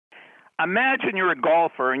Imagine you're a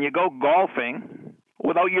golfer and you go golfing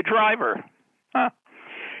without your driver. Huh.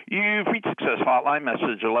 You've reached Success Hotline,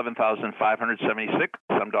 message 11,576.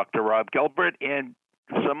 I'm Dr. Rob Gilbert, and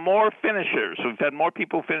some more finishers. We've had more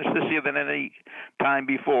people finish this year than any time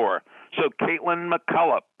before. So Caitlin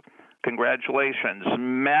McCullough, congratulations.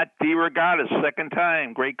 Matt DeRogatis, second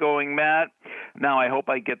time. Great going, Matt. Now I hope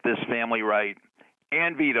I get this family right.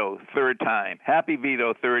 Ann Vito, third time. Happy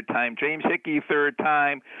Vito, third time. James Hickey, third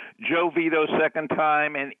time. Joe Vito, second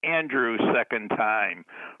time. And Andrew, second time.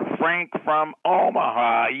 Frank from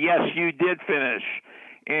Omaha, yes, you did finish.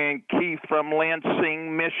 And Keith from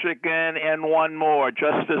Lansing, Michigan, and one more,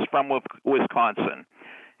 Justice from Wisconsin.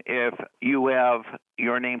 If you have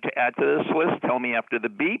your name to add to this list, tell me after the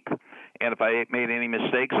beep. And if I made any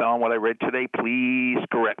mistakes on what I read today, please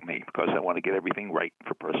correct me, because I want to get everything right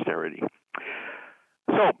for posterity.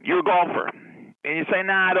 So you're a golfer, and you say,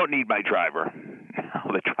 I don't need my driver.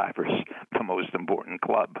 The driver's the most important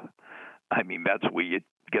club. I mean, that's where you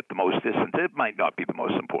get the most distance. It might not be the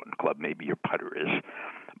most important club. Maybe your putter is.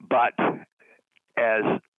 But as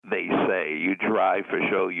they say, you drive for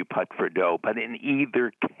show, you putt for dough. But in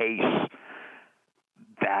either case,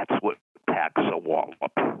 that's what packs a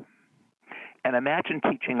wallop. And imagine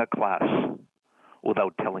teaching a class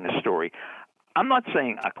without telling a story. I'm not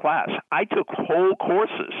saying a class. I took whole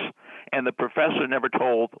courses, and the professor never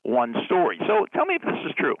told one story. So tell me if this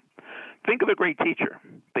is true. Think of a great teacher.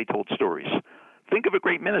 They told stories. Think of a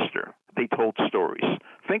great minister. They told stories.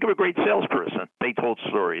 Think of a great salesperson. They told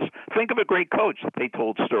stories. Think of a great coach. They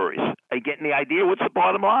told stories. Are you getting the idea? What's the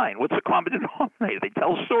bottom line? What's the common denominator? They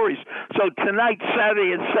tell stories. So tonight,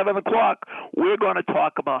 Saturday at 7 o'clock, we're going to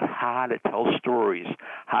talk about how to tell stories,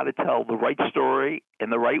 how to tell the right story in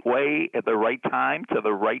the right way at the right time to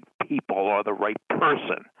the right people or the right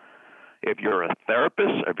person. If you're a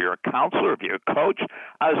therapist, if you're a counselor, if you're a coach,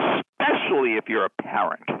 especially if you're a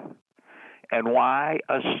parent. And why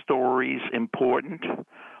are stories important?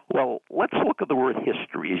 Well, let's look at the word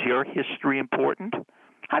history. Is your history important?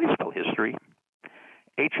 How do you spell history?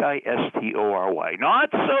 History.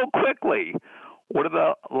 Not so quickly. What are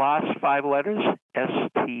the last 5 letters?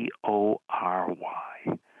 Story.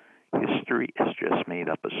 History is just made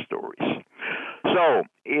up of stories. So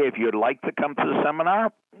if you'd like to come to the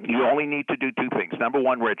seminar, you only need to do 2 things. Number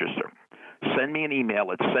 1, register. Send me an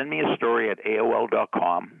email at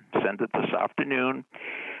sendmeastory@aol.com. Send it this afternoon.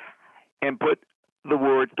 And put the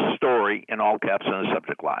word story in all caps in the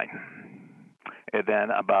subject line. And then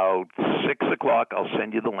about 6 o'clock, I'll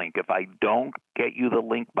send you the link. If I don't get you the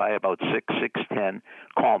link by about 6:10,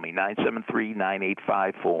 call me,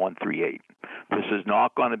 973-985-4138. This is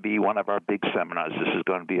not going to be one of our big seminars. This is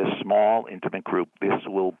going to be a small, intimate group. This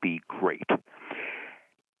will be great.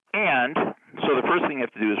 And so the first thing you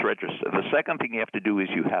have to do is register. The second thing you have to do is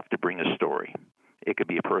you have to bring a story. It could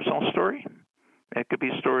be a personal story. It could be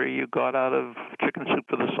a story you got out of Chicken Soup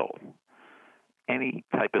for the Soul. Any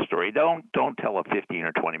type of story. Don't tell a 15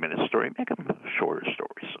 or 20-minute story. Make them shorter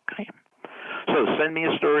stories, okay? So send me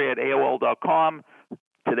a story at AOL.com.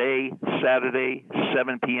 Today, Saturday,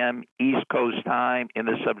 7 p.m. East Coast time, in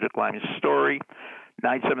the subject line is story,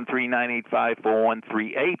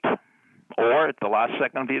 973-985-4138. Or at the last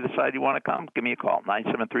second, if you decide you want to come, give me a call,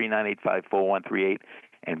 973-985-4138,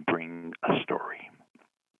 and bring a story.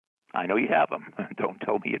 I know you have them. Don't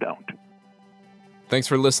tell me you don't. Thanks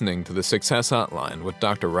for listening to the Success Hotline with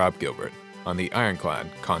Dr. Rob Gilbert on the Ironclad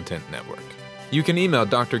Content Network. You can email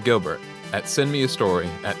Dr. Gilbert at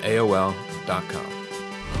sendmeastory@aol.com.